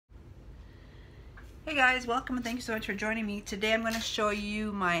Hey guys, welcome and thank you so much for joining me. Today I'm going to show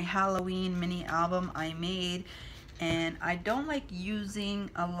you my Halloween mini album I made, and I don't like using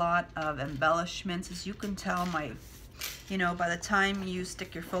a lot of embellishments. As you can tell, by the time you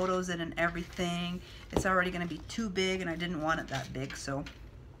stick your photos in and everything, it's already going to be too big, and I didn't want it that big, so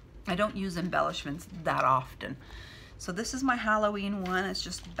I don't use embellishments that often. So this is my Halloween one. It's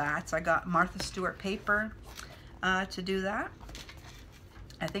just bats. I got Martha Stewart paper to do that.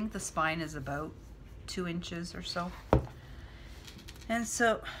 I think the spine is about 2 inches or so. And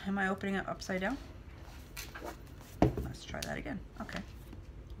so, am I opening it upside down? Let's try that again. Okay,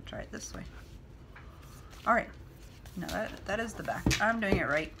 I'll try it this way. All right, now that is the back. I'm doing it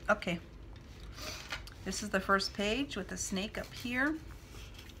right. Okay, this is the first page with the snake up here,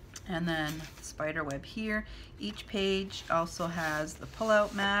 and then the spider web here. Each page also has the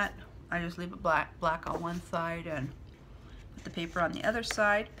pull-out mat. I just leave it black on one side and put the paper on the other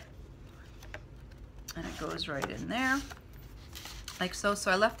side. And it goes right in there, like so.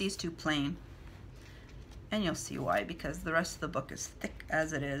 So I left these two plain, and you'll see why, because the rest of the book is thick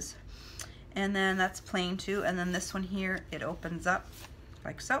as it is. And then that's plain too. And then this one here, it opens up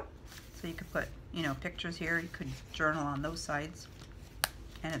like so. So you could put, pictures here. You could journal on those sides.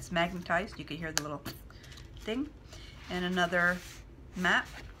 And it's magnetized. You can hear the little thing. And another map.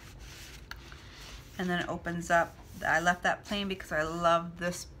 And then it opens up. I left that plain because I love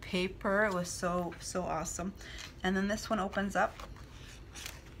this paper. It was so awesome. And then this one opens up.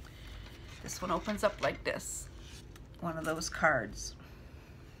 This one opens up like this. One of those cards.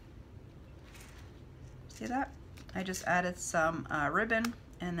 See that? I just added some ribbon,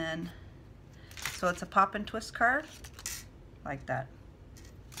 and then so it's a pop and twist card like that.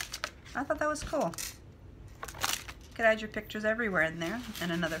 I thought that was cool. You could add your pictures everywhere in there,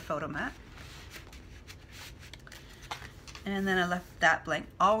 and another photo mat. And then I left that blank.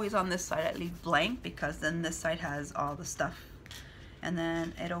 Always on this side I leave blank, because then this side has all the stuff. And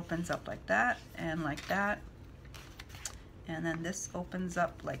then it opens up like that and like that. And then this opens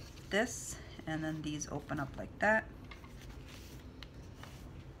up like this. And then these open up like that.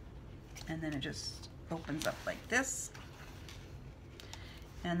 And then it just opens up like this.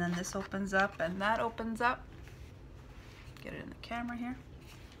 And then this opens up and that opens up. Get it in the camera here.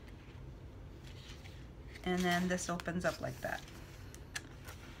 And then this opens up like that.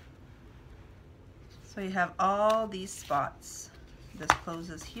 So you have all these spots. This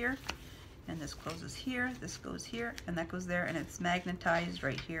closes here, and this closes here, this goes here, and that goes there, and it's magnetized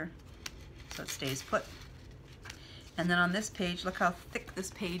right here, so it stays put. And then on this page, look how thick this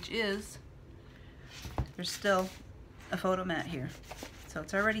page is. There's still a photo mat here. So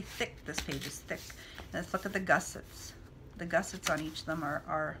it's already thick. This page is thick. Let's look at the gussets. The gussets on each of them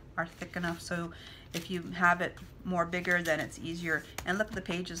are thick enough, so if you have it more bigger, then it's easier. And look at the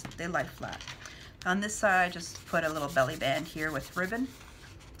pages, they lie flat. On this side, I just put a little belly band here with ribbon,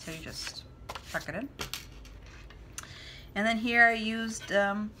 so you just tuck it in. And then here I used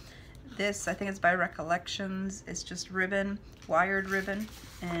this, I think it's by Recollections. It's just ribbon, wired ribbon,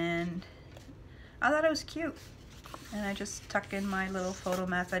 and I thought it was cute. And I just tuck in my little photo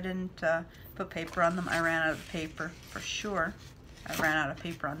mats. I didn't put paper on them. I ran out of paper for sure. I ran out of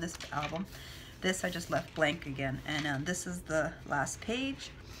paper on this album. This I just left blank again. And this is the last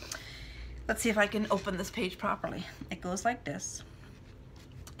page. Let's see if I can open this page properly. It goes like this.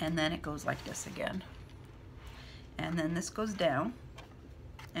 And then it goes like this again. And then this goes down.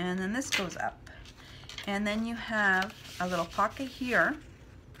 And then this goes up. And then you have a little pocket here.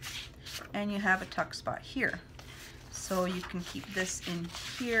 And you have a tuck spot here. So you can keep this in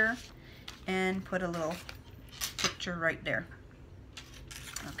here and put a little picture right there.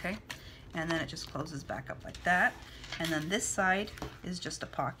 Okay, and then it just closes back up like that. And then this side is just a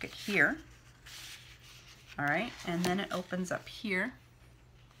pocket here. All right, and then it opens up here.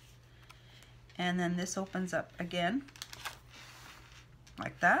 And then this opens up again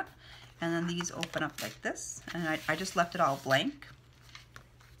like that. And then these open up like this. And I just left it all blank.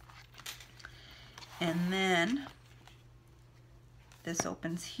 And then this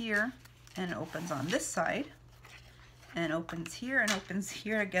opens here, and it opens on this side, and opens here, and opens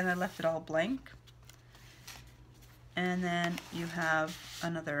here. Again, I left it all blank. And then you have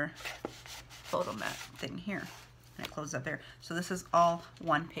another photo mat thing here, and it closes up there. So this is all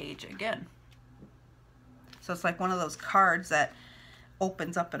one page again. So it's like one of those cards that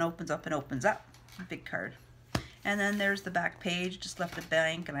opens up and opens up and opens up. A big card. And then there's the back page, just left it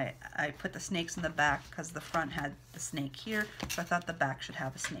blank, and I put the snakes in the back because the front had the snake here, so I thought the back should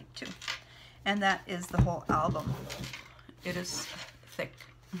have a snake too. And that is the whole album. It is thick.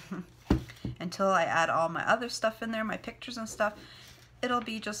 Until I add all my other stuff in there, my pictures and stuff, it'll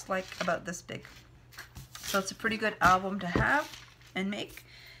be just like about this big. So it's a pretty good album to have and make.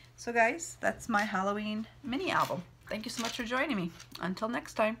 So guys, that's my Halloween mini album. Thank you so much for joining me. Until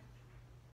next time.